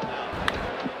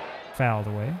 Fouled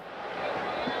away.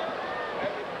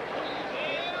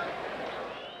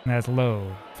 That's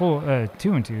low. Full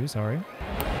 2-2, sorry.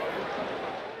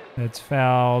 That's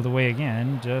fouled away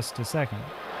again. Just a second.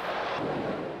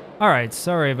 All right,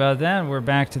 sorry about that. We're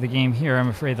back to the game here. I'm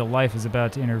afraid the life is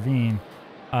about to intervene.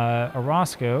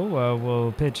 Orozco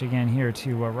will pitch again here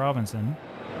to Robinson.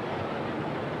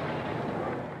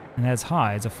 And that's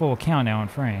high. It's a full count now on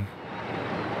Frank.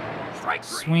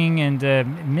 Swing and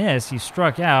miss. He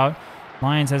struck out.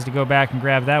 Lyons has to go back and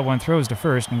grab that one. Throws to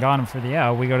first and got him for the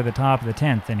out. We go to the top of the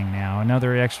 10th inning now.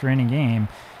 Another extra inning game.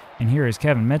 And here is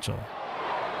Kevin Mitchell.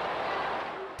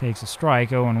 Takes a strike,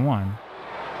 0-1.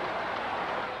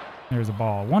 There's a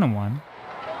ball, 1-1.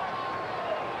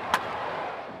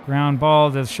 Ground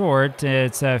ball to short.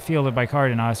 It's fielded by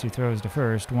Cardenas, who throws to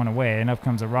first, 1 away. And up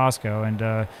comes Orozco. And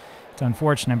it's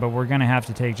unfortunate, but we're going to have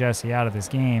to take Jesse out of this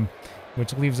game,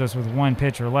 which leaves us with 1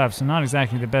 pitcher left. So not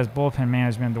exactly the best bullpen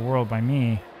management in the world by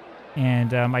me.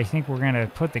 And I think we're going to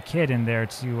put the kid in there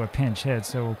to pinch hit.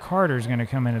 So Carter's going to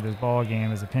come into this ball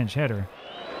game as a pinch hitter.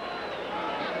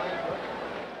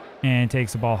 And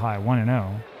takes the ball high,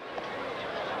 1-0.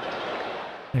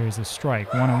 There's a strike,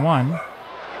 1-1.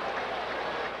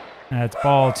 That's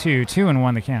ball 2,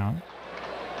 2-1 the count.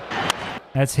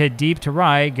 That's hit deep to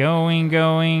right, going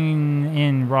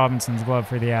in Robinson's glove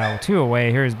for the out. 2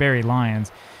 away. Here's Barry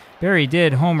Lyons. Barry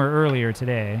did homer earlier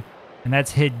today, and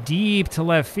that's hit deep to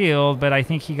left field, but I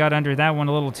think he got under that one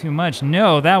a little too much.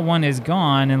 No, that one is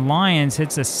gone, and Lyons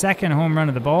hits a second home run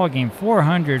of the ball game,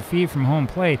 400 feet from home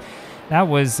plate. That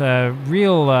was a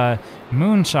real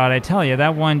moonshot, I tell you.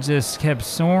 That one just kept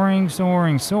soaring,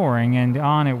 and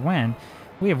on it went.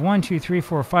 We have 1, 2, 3,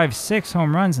 4, 5, 6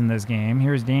 home runs in this game.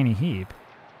 Here's Danny Heap.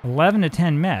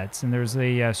 11-10 Mets, and there's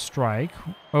a strike,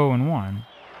 0-1.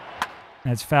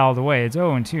 That's fouled away. It's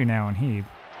 0-2 now on Heap.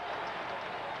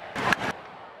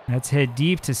 That's hit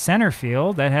deep to center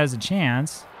field. That has a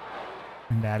chance.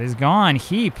 And that is gone.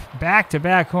 Heap,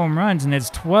 back-to-back home runs, and it's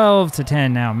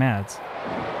 12-10 now Mets.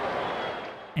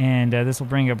 And this will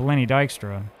bring up Lenny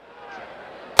Dykstra.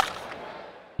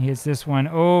 He hits this one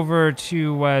over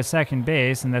to second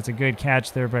base, and that's a good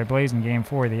catch there by Blasingame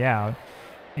for the out.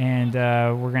 And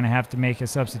we're going to have to make a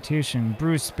substitution.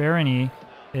 Bruce Sperrini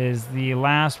is the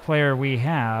last player we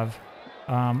have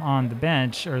on the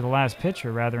bench, or the last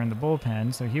pitcher, rather, in the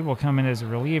bullpen. So he will come in as a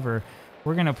reliever.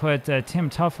 We're going to put Tim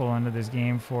Tuffle into this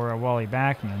game for Wally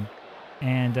Backman.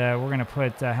 And we're going to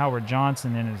put Howard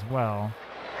Johnson in as well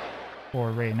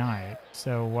for Ray Knight.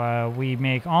 So we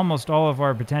make almost all of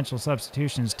our potential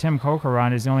substitutions. Tim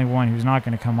Kokoron is the only one who's not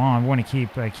going to come on. We want to keep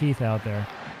Keith out there.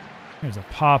 There's a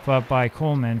pop-up by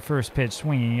Coleman. First pitch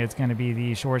swinging. It's going to be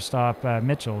the shortstop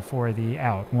Mitchell for the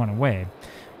out. 1 away.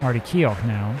 Marty Keough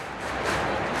now.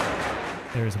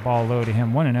 There's a ball low to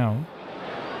him. 1-0.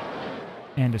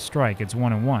 And a strike. It's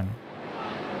 1-1.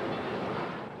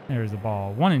 There's the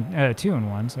ball.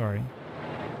 2-1, sorry.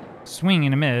 Swing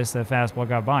and a miss. The fastball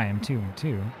got by him.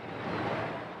 2-2.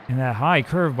 And that high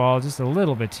curveball, just a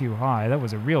little bit too high. That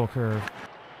was a real curve.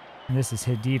 And this is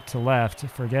hit deep to left.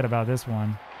 Forget about this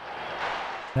one.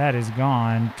 That is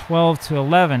gone.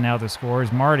 12-11 now the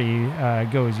scores. Marty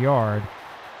goes yard.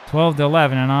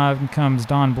 12-11, and on comes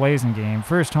Don Blasingame.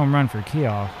 First home run for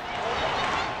Keough.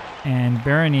 And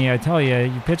Barony, I tell you,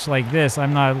 you pitch like this,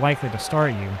 I'm not likely to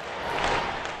start you.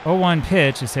 0-1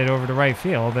 pitch is hit over to right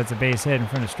field. That's a base hit in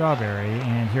front of Strawberry.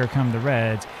 And here come the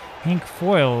Reds. Hank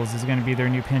Foyles is going to be their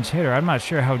new pinch hitter. I'm not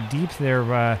sure how deep their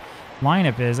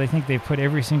lineup is. I think they've put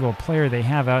every single player they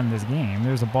have out in this game.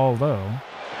 There's a ball low.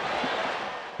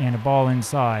 And a ball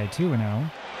inside, 2-0.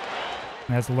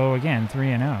 That's low again,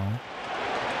 3-0.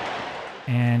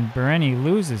 And Bereni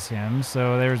loses him,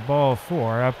 so there's ball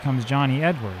 4. Up comes Johnny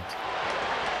Edwards.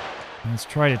 Let's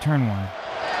try to turn one.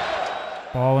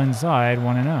 Ball inside,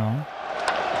 1-0.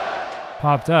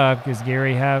 Popped up. Does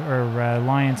Gary have, or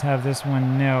Lions have this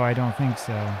one? No, I don't think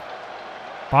so.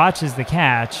 botches the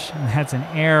catch, and that's an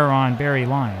error on Barry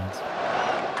Lyons.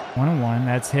 1-1,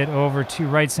 that's hit over to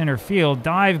right center field,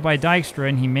 dive by Dykstra,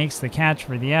 and he makes the catch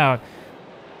for the out.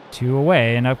 2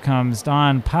 away, and up comes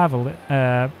Don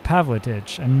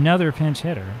Pavlitic, another pinch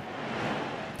hitter.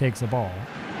 Takes the ball.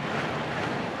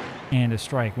 And a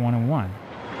strike, 1-1.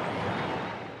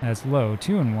 That's low,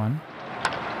 2-1.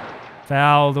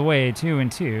 Fouled away,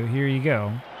 2-2. Here you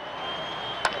go.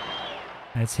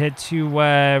 That's hit to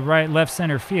left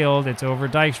center field. It's over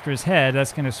Dykstra's head.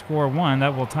 That's going to score 1.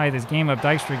 That will tie this game up.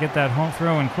 Dykstra get that home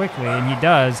throw in quickly, and he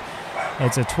does.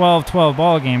 It's a 12-12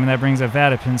 ball game, and that brings up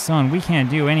Vada Pinson. We can't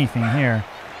do anything here.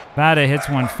 Vada hits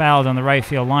one fouled on the right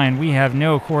field line. We have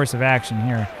no course of action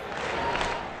here.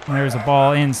 And there's a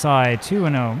ball inside,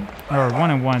 2-0, or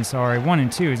 1-1, sorry,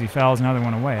 1-2 as he fouls another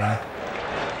one away.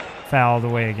 Fouled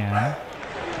away again.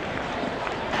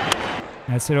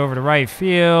 That's it over to right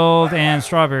field, and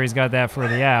Strawberry's got that for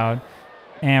the out.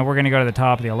 And we're going to go to the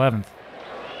top of the 11th.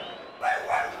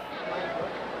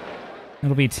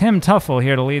 It'll be Tim Tuffle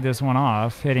here to lead this one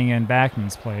off, hitting in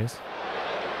Backman's place.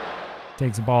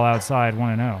 Takes the ball outside,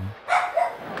 1-0.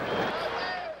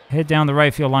 Hit down the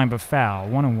right field line, but foul,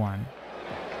 1-1.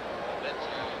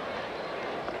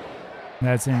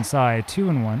 That's inside,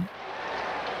 2-1.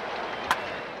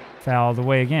 Fouled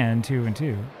away again,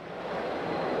 2-2.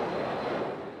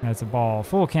 That's a ball,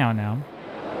 full count now.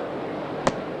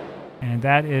 And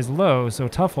that is low, so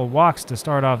Tuffle walks to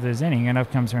start off this inning, and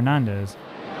up comes Hernandez.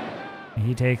 And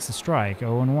he takes a strike,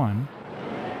 0-1.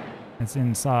 That's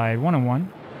inside, 1-1.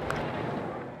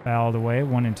 Fouled away,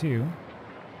 1-2.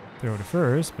 Throw to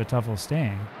first, but Tuffle's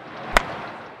staying.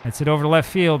 That's hit over to left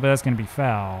field, but that's going to be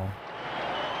foul.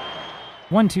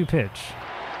 1-2 pitch.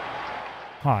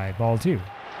 High, ball 2.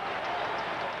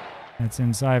 That's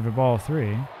inside for ball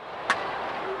 3.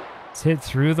 It's hit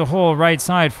through the hole right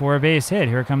side for a base hit.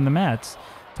 Here come the Mets.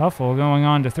 Tuffle going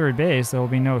on to third base. There will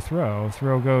be no throw.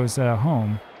 Throw goes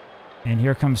home. And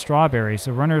here comes Strawberry.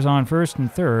 So runners on first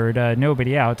and third.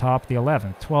 Nobody out. Top of the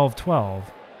 11th. 12-12.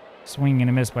 Swing and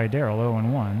a miss by Darrell.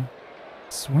 0-1.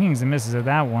 Swings and misses at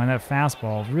that one. That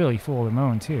fastball really fooled him.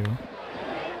 0-2.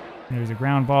 There's a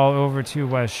ground ball over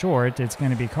to short. It's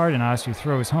going to be Cardenas who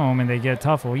throws home, and they get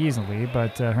Tuffle easily.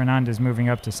 But Hernandez moving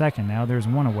up to second now. There's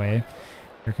one away.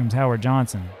 Here comes Howard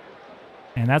Johnson.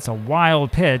 And that's a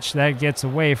wild pitch. That gets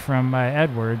away from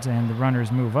Edwards, and the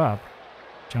runners move up.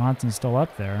 Johnson's still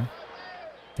up there.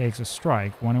 Takes a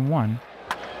strike, 1-1.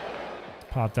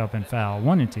 Popped up and foul,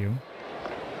 1-2.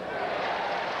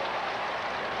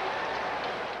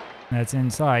 That's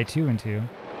inside, 2-2.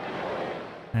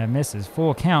 That misses,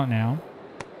 full count now.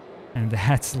 And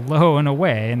that's low and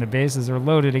away, and the bases are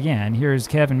loaded again. Here's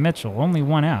Kevin Mitchell, only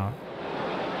one out.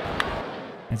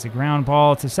 It's a ground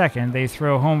ball to second. They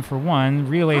throw home for 1.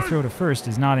 Relay throw to first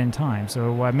is not in time.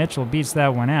 So Mitchell beats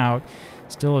that one out.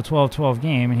 Still a 12-12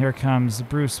 game, and here comes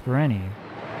Bruce Spereni.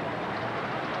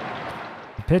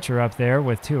 The pitcher up there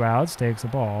with 2 outs takes a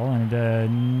ball,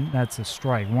 and that's a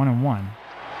strike, 1-1.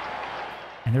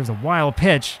 And there's a wild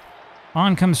pitch.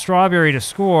 On comes Strawberry to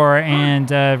score, and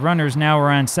runners now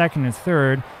are on second and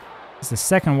third. It's the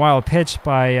second wild pitch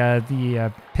by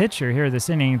the pitcher here this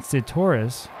inning, Sid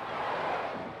Torres.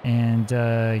 And,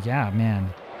 yeah,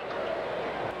 man.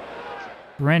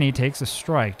 Rennie takes a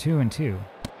strike, 2-2.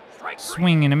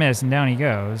 Swing and a miss, and down he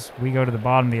goes. We go to the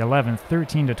bottom of the 11th,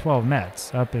 13-12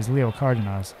 Mets. Up is Leo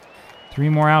Cardenas. 3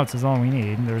 more outs is all we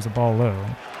need. There's a ball low.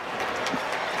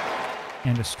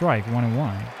 And a strike,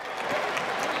 1-1.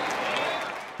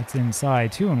 It's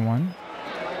inside, 2-1.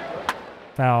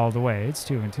 Fouled away, it's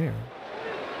 2-2.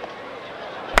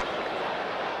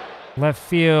 Left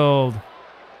field.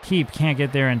 Keep can't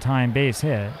get there in time, base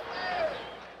hit.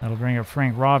 That'll bring up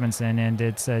Frank Robinson, and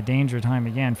it's danger time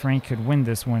again. Frank could win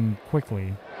this one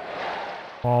quickly.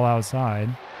 Ball outside.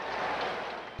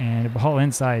 And a ball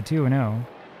inside, 2-0.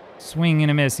 Swing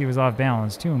and a miss, he was off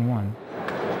balance, 2-1.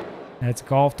 That's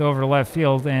golfed over to left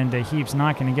field, and Heap's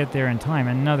not going to get there in time.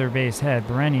 Another base hit.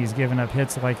 Bereni's giving up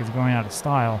hits like it's going out of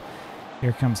style.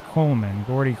 Here comes Coleman.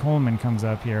 Gordy Coleman comes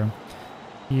up here.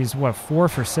 He's, 4 for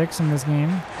 6 in this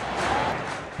game?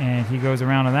 And he goes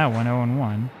around on that one,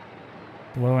 0-1.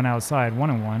 Blowing outside,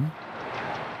 1-1.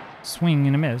 Swing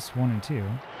and a miss,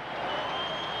 1-2.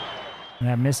 And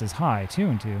that misses high,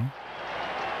 2-2.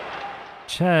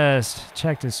 Just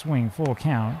checked his swing, full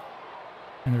count.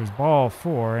 And there's ball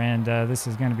 4, and this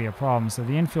is going to be a problem. So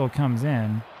the infield comes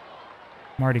in.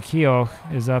 Marty Keogh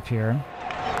is up here.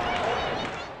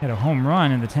 Hit a home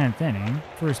run in the 10th inning.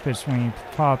 First pitch swing,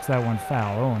 pops that one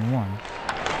foul, 0-1.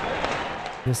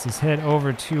 This is hit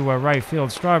over to right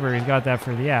field. Strawberry's got that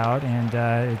for the out, and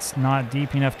it's not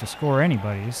deep enough to score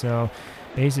anybody. So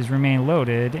bases remain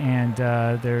loaded, and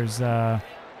there's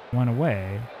one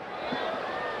away.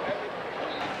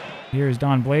 Here's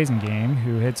Don Blazingame,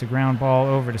 who hits a ground ball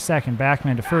over to second.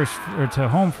 Backman to first, or to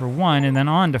home for one, and then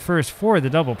on to first for the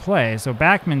double play. So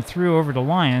Backman threw over to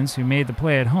Lyons, who made the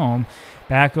play at home.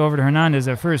 Back over to Hernandez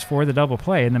at first for the double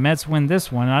play, and the Mets win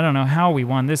this one. I don't know how we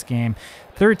won this game,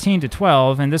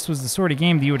 13-12, and this was the sort of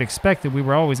game that you would expect that we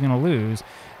were always going to lose.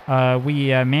 We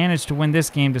managed to win this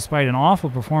game despite an awful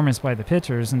performance by the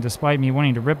pitchers, and despite me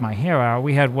wanting to rip my hair out.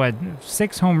 We had,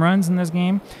 6 home runs in this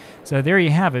game? So there you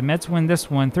have it. Mets win this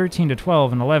one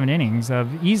 13-12 in 11 innings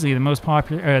of easily the most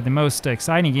popular, the most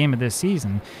exciting game of this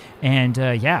season. And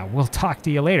yeah, we'll talk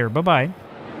to you later. Bye-bye.